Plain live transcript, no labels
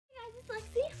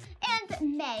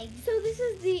Meg. So this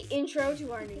is the intro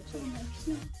to our new channel.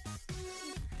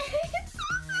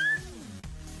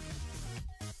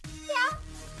 Yeah.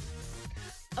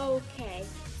 Okay,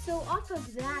 so off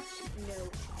of that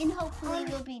note, And hopefully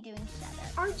we'll be doing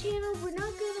shoutouts. our channel, we're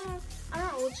not gonna, on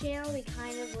our old channel, we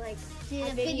kind of like Did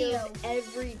have a videos video.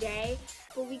 every day,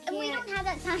 but we can't. And we don't have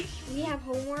that time. We have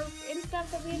homework and stuff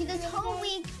that we have to This do every whole day,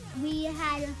 week we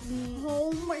had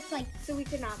homework, like so we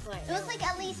could not play. it was like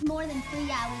at least more than 3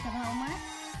 hours of homework.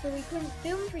 So we couldn't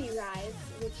film for you guys,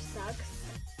 which sucks,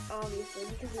 obviously,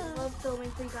 because we love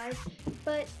filming for you guys.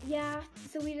 But yeah,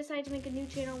 so we decided to make a new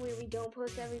channel where we don't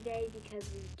post every day because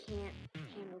we can't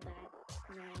handle that.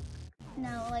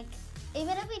 No, like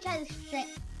even if we try to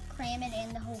cram it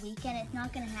in the whole weekend, it's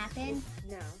not gonna happen.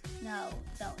 No. No,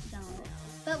 don't.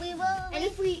 But we will. And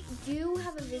if we do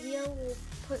have a video, we'll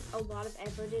put a lot of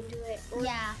effort into it.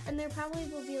 Yeah. And there probably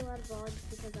will be a lot of vlogs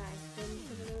because I filmed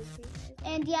some of those for you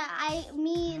guys. And yeah,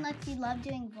 me and Lexi love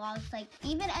doing vlogs. Like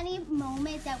even any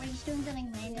moment that we're just doing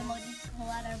something random, we'll just pull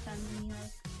out our phones and be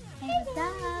like, "Hey,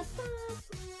 what's up?"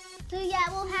 So yeah,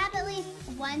 we'll have at least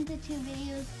 1 to 2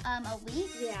 videos a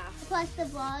week. Yeah. Plus the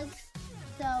vlogs.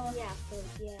 So Yeah.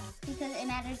 because it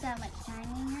matters how much time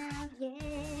we have. Yeah.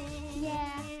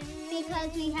 Yeah.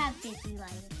 Because we have busy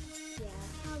lives. Yeah.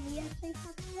 Oh, we actually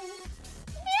have plans.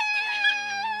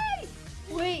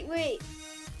 Wait.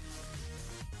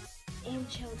 And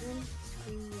children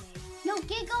scream yay. No,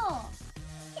 giggle.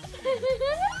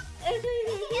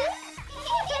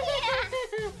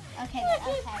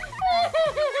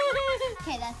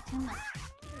 Okay, that's too much.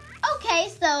 Okay,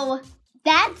 so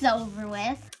that's over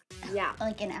with. Yeah.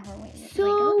 Like an hour later.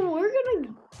 So we're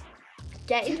gonna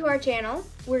get into our channel.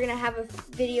 We're gonna have a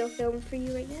video filmed for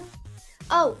you right now.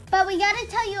 Oh, but we gotta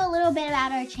tell you a little bit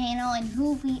about our channel and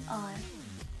who we are.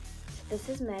 This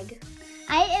is Meg.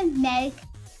 I am Meg.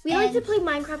 We like to play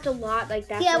Minecraft a lot, like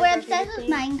that. Yeah, we're obsessed with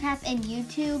Minecraft and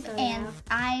YouTube, So, and yeah.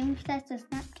 I'm obsessed with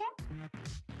Snapchat.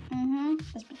 Mm-hmm.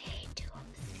 That's me. They do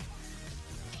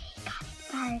They got it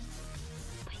first.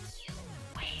 but you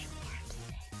way more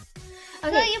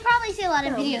obsessed. So you probably see a lot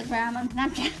of So- videos where I'm on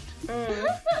Snapchat.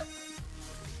 Mm.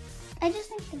 I just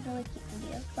think they're really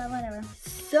cute videos, but whatever.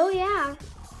 So yeah,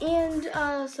 and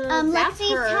so that's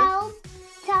Lexi, her.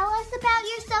 tell us about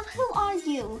yourself. Who are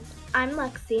you? I'm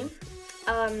Lexi.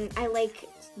 I like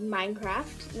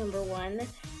Minecraft. Number 1.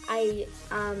 I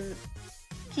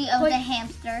She owns What- a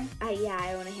hamster.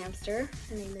 I own a hamster.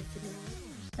 Her name is Cinderella.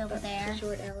 It's over But there. for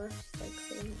short, Ella. She's like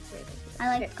sitting right over there. I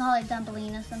like Okay. to call her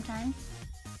Dumbelina sometimes.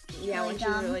 Yeah, really when she's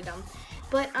dumb. really dumb.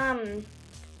 But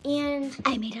and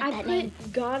I made up I that put name.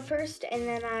 God first, and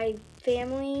then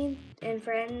family and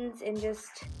friends, and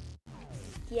just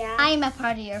yeah. I am a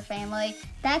part of your family.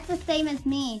 That's the same as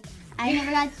me. I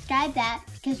never got to describe that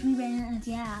because we ran as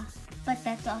but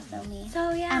that's also me. So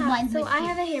I'm yeah. one So with I you.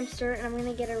 have a hamster, and I'm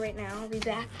gonna get her right now. I'll be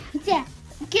back. Yeah,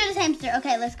 cutest hamster.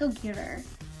 Okay, let's go get her.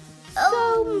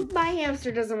 So my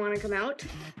hamster doesn't want to come out.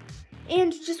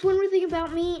 And just one more thing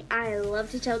about me, I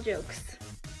love to tell jokes.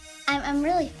 I'm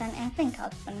really funny. I think I'll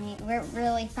funny. We're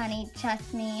really funny.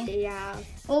 Trust me. Yeah.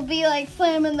 We'll be like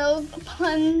slamming those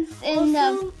puns in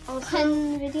the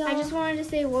pun video. I just wanted to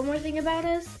say one more thing about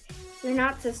us. We're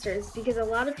not sisters because a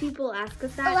lot of people ask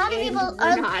us that. a lot of and people we're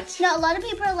are not. No, a lot of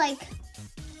people are like,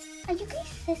 "Are you guys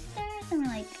sisters?" And we're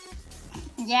like,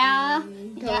 "Yeah,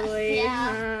 Totally.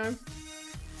 yeah."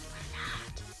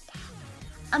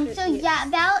 So Yes. yeah,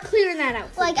 about Clearing that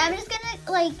out. like I'm just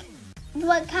gonna like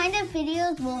what kind of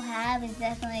videos we'll have is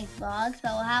definitely like vlogs,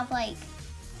 but we'll have like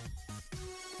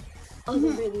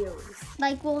other videos.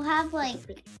 we'll have like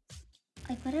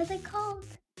what are they called?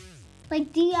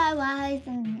 Like DIYs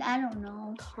and I don't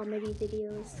know. Comedy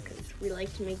videos because we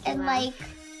like to make you And laugh. like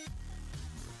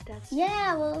That's we'll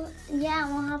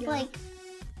have Yeah. like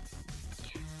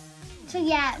so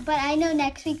yeah, but I know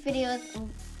next week video is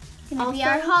gonna be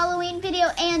our Also- Halloween video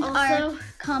and our also-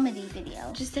 comedy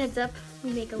video. just heads up.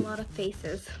 We make a lot of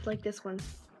faces like this one.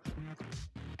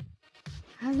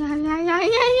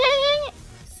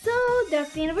 So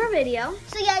that's the end of our video.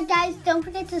 So yeah, guys, don't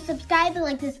forget to subscribe and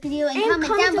like this video and, And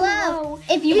comment down below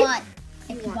if you want.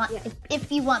 If you want, yeah.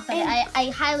 if you want, but And-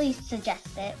 I highly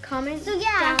suggest it. Comment So,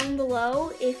 yeah. down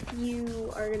below if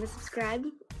you are gonna subscribe.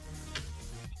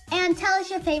 And tell us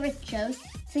your favorite shows.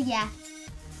 So yeah.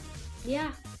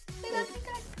 Yeah.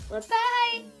 Let's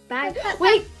Bye.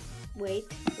 bye. Wait.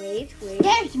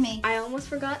 Scared me. I almost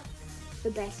forgot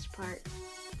the best part.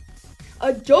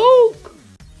 A joke.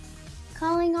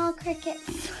 Calling all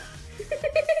crickets.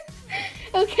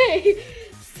 Okay.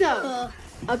 So Ugh.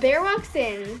 a bear walks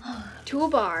in to a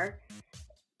bar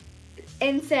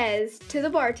and says to the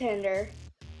bartender,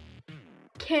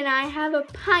 can I have a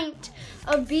pint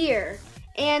of beer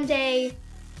and a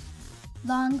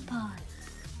long pause.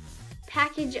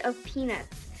 package of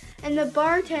peanuts? And the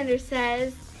bartender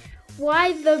says,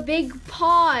 why the big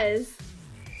pause?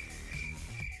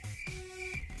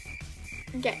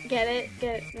 Get it?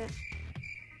 Get it?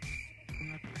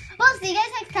 We'll see you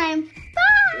guys next time.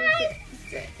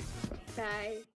 Bye! Bye.